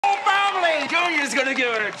Hey, Junior's gonna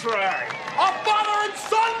give it a try. A father and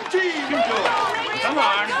son team! Come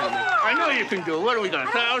on. I know you can do it. What do we got,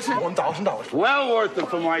 1,000? $1,000. Well worth it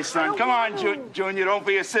for my son. Come on, Junior. Don't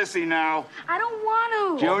be a sissy now. I don't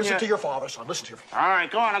want to. Junior. Listen to your father, son. Listen to your father. All right,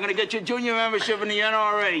 come on. I'm going to get you a junior membership in the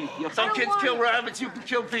NRA. If some kids kill rabbits, you can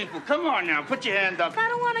kill people. Come on now. Put your hand up. I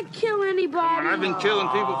don't want to kill anybody. Come on, I've been killing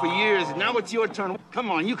people for years. Now it's your turn. Come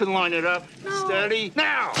on, you can line it up. No. Steady.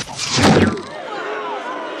 Now!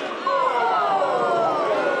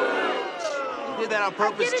 You did that on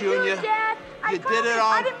purpose, Junior. Dad. You did it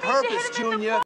on purpose, Junior.